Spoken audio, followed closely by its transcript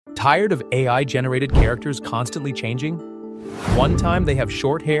Tired of AI-generated characters constantly changing? One time they have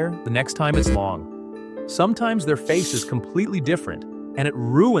short hair, the next time it's long. Sometimes their face is completely different, and it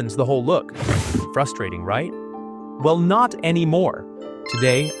ruins the whole look. Frustrating, right? Well, not anymore.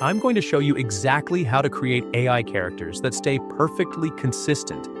 Today, I'm going to show you exactly how to create AI characters that stay perfectly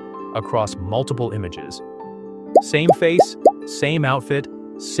consistent across multiple images. Same face, same outfit,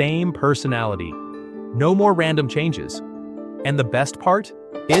 same personality. No more random changes. And the best part?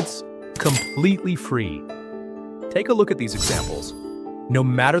 It's completely free. Take a look at these examples. No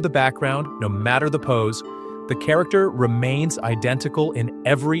matter the background, no matter the pose, the character remains identical in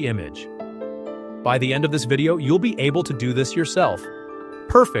every image. By the end of this video, you'll be able to do this yourself.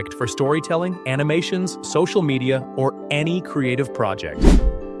 Perfect for storytelling, animations, social media, or any creative project.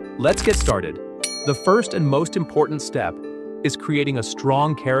 Let's get started. The first and most important step is creating a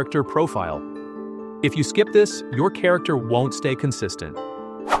strong character profile. If you skip this, your character won't stay consistent.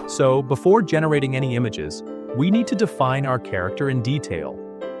 So, before generating any images, we need to define our character in detail.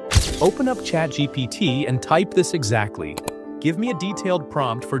 Open up ChatGPT and type this exactly. Give me a detailed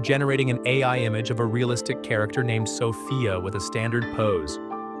prompt for generating an AI image of a realistic character named Sophia with a standard pose.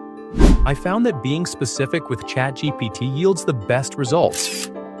 I found that being specific with ChatGPT yields the best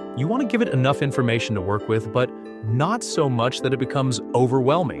results. You want to give it enough information to work with, but not so much that it becomes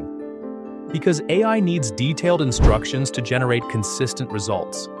overwhelming. Because AI needs detailed instructions to generate consistent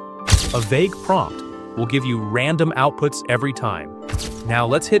results. A vague prompt will give you random outputs every time. Now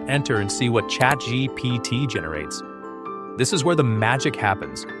let's hit enter and see what ChatGPT generates. This is where the magic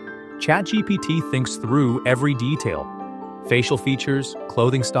happens. ChatGPT thinks through every detail. Facial features,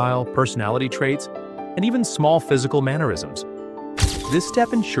 clothing style, personality traits, and even small physical mannerisms. This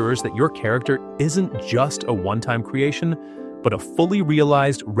step ensures that your character isn't just a one-time creation, but a fully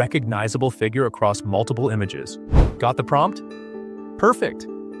realized, recognizable figure across multiple images. Got the prompt? Perfect!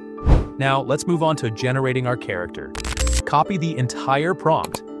 Now let's move on to generating our character. Copy the entire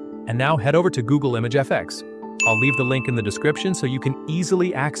prompt, and now head over to Google Image FX. I'll leave the link in the description so you can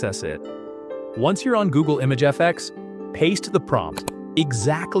easily access it. Once you're on Google Image FX, paste the prompt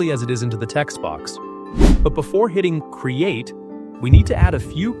exactly as it is into the text box. But before hitting Create, we need to add a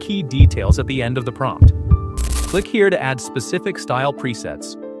few key details at the end of the prompt. Click here to add specific style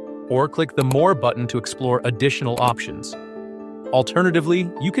presets, or click the More button to explore additional options.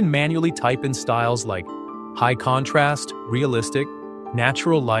 Alternatively, you can manually type in styles like high contrast, realistic,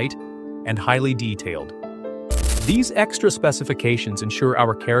 natural light, and highly detailed. These extra specifications ensure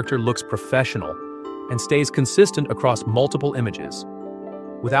our character looks professional and stays consistent across multiple images.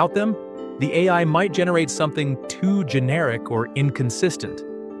 Without them, the AI might generate something too generic or inconsistent.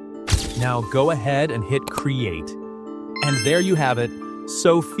 Now go ahead and hit Create. And there you have it,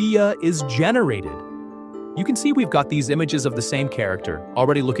 Sophia is generated. You can see we've got these images of the same character,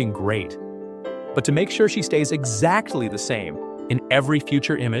 already looking great. But to make sure she stays exactly the same in every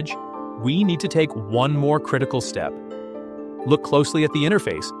future image, we need to take one more critical step. Look closely at the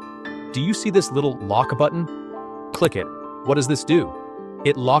interface. Do you see this little lock button? Click it. What does this do?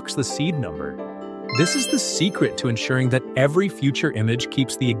 It locks the seed number. This is the secret to ensuring that every future image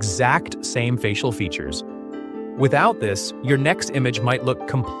keeps the exact same facial features. Without this, your next image might look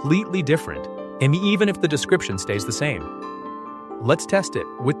completely different, and even if the description stays the same. Let's test it.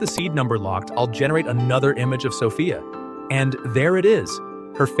 With the seed number locked, I'll generate another image of Sophia. And there it is.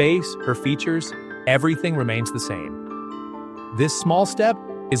 Her face, her features, everything remains the same. This small step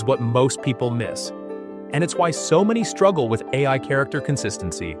is what most people miss. And it's why so many struggle with AI character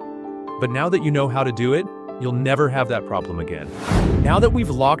consistency. But now that you know how to do it, you'll never have that problem again. Now that we've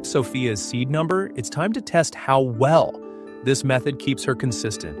locked Sophia's seed number, it's time to test how well this method keeps her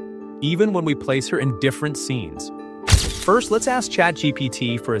consistent, even when we place her in different scenes. First, let's ask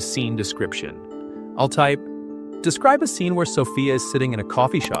ChatGPT for a scene description. I'll type, describe a scene where Sophia is sitting in a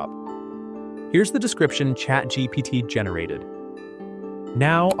coffee shop. Here's the description ChatGPT generated.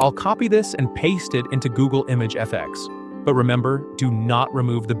 Now, I'll copy this and paste it into Google Image FX. But remember, do not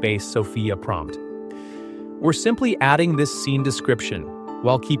remove the base Sophia prompt. We're simply adding this scene description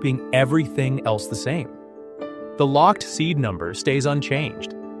while keeping everything else the same. The locked seed number stays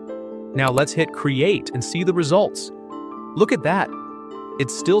unchanged. Now let's hit Create and see the results. Look at that.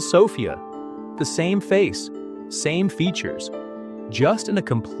 It's still Sophia. The same face, same features, just in a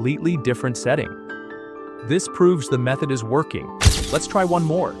completely different setting. This proves the method is working. Let's try one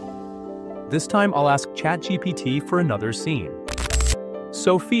more. This time I'll ask ChatGPT for another scene.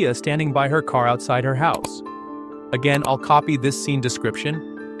 Sophia standing by her car outside her house. Again, I'll copy this scene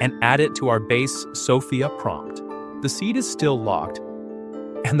description and add it to our base Sophia prompt. The seed is still locked,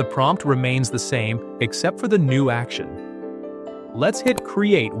 and the prompt remains the same except for the new action. Let's hit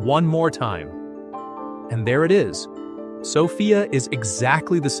create one more time. And there it is. Sophia is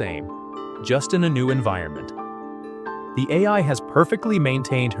exactly the same, just in a new environment. The AI has perfectly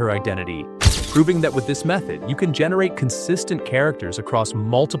maintained her identity, proving that with this method, you can generate consistent characters across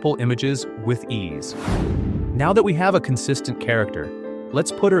multiple images with ease. Now that we have a consistent character,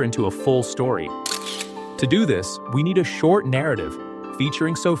 let's put her into a full story. To do this, we need a short narrative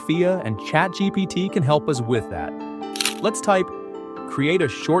featuring Sophia, and ChatGPT can help us with that. Let's type, create a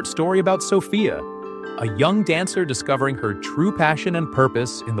short story about Sophia, a young dancer discovering her true passion and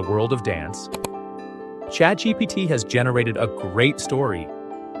purpose in the world of dance. ChatGPT has generated a great story,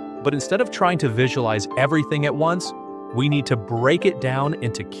 but instead of trying to visualize everything at once, we need to break it down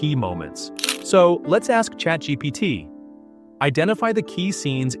into key moments. So let's ask ChatGPT, identify the key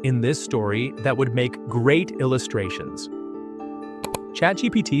scenes in this story that would make great illustrations.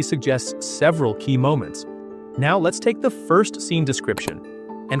 ChatGPT suggests several key moments. Now let's take the first scene description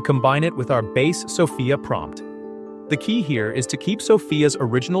and combine it with our base Sophia prompt. The key here is to keep Sophia's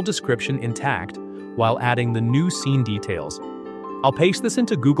original description intact while adding the new scene details. I'll paste this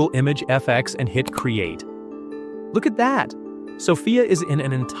into Google Image FX and hit create. Look at that! Sophia is in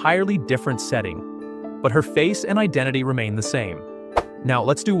an entirely different setting, but her face and identity remain the same. Now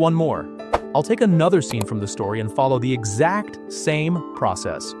let's do one more. I'll take another scene from the story and follow the exact same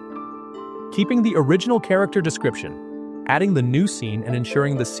process. Keeping the original character description, adding the new scene and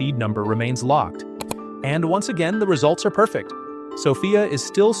ensuring the seed number remains locked. And once again, the results are perfect. Sophia is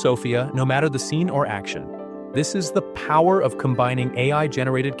still Sophia no matter the scene or action. This is the power of combining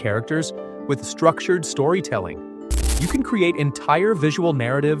AI-generated characters with structured storytelling. You can create entire visual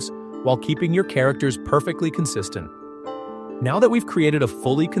narratives while keeping your characters perfectly consistent. Now that we've created a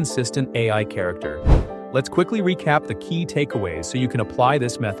fully consistent AI character, let's quickly recap the key takeaways so you can apply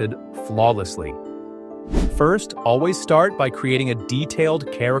this method flawlessly. First, always start by creating a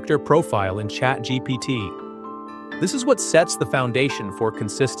detailed character profile in ChatGPT. This is what sets the foundation for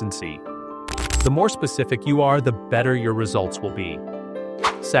consistency. The more specific you are, the better your results will be.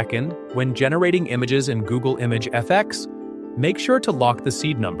 Second, when generating images in Google Image FX, make sure to lock the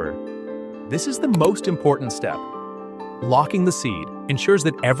seed number. This is the most important step. Locking the seed ensures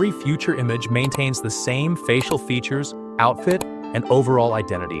that every future image maintains the same facial features, outfit, and overall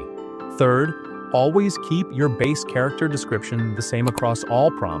identity. Third, always keep your base character description the same across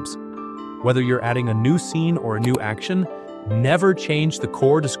all prompts. Whether you're adding a new scene or a new action, never change the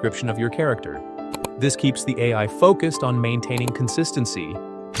core description of your character. This keeps the AI focused on maintaining consistency.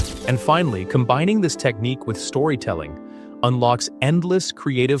 And finally, combining this technique with storytelling unlocks endless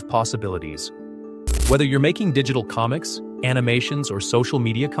creative possibilities. Whether you're making digital comics, animations, or social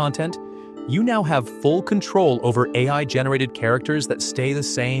media content, you now have full control over AI-generated characters that stay the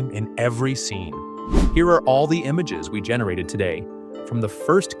same in every scene. Here are all the images we generated today, from the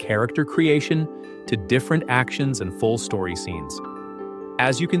first character creation to different actions and full story scenes.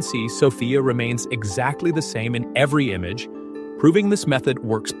 As you can see, Sophia remains exactly the same in every image, proving this method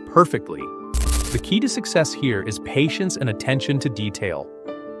works perfectly. The key to success here is patience and attention to detail.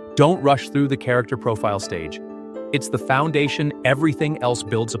 Don't rush through the character profile stage. It's the foundation everything else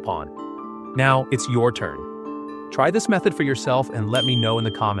builds upon. Now, it's your turn. Try this method for yourself and let me know in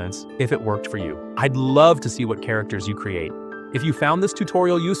the comments if it worked for you. I'd love to see what characters you create. If you found this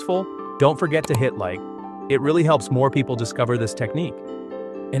tutorial useful, don't forget to hit like. It really helps more people discover this technique.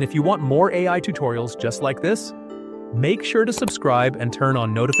 And if you want more AI tutorials just like this, make sure to subscribe and turn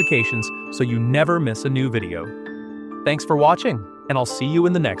on notifications so you never miss a new video. Thanks for watching, and I'll see you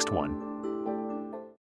in the next one.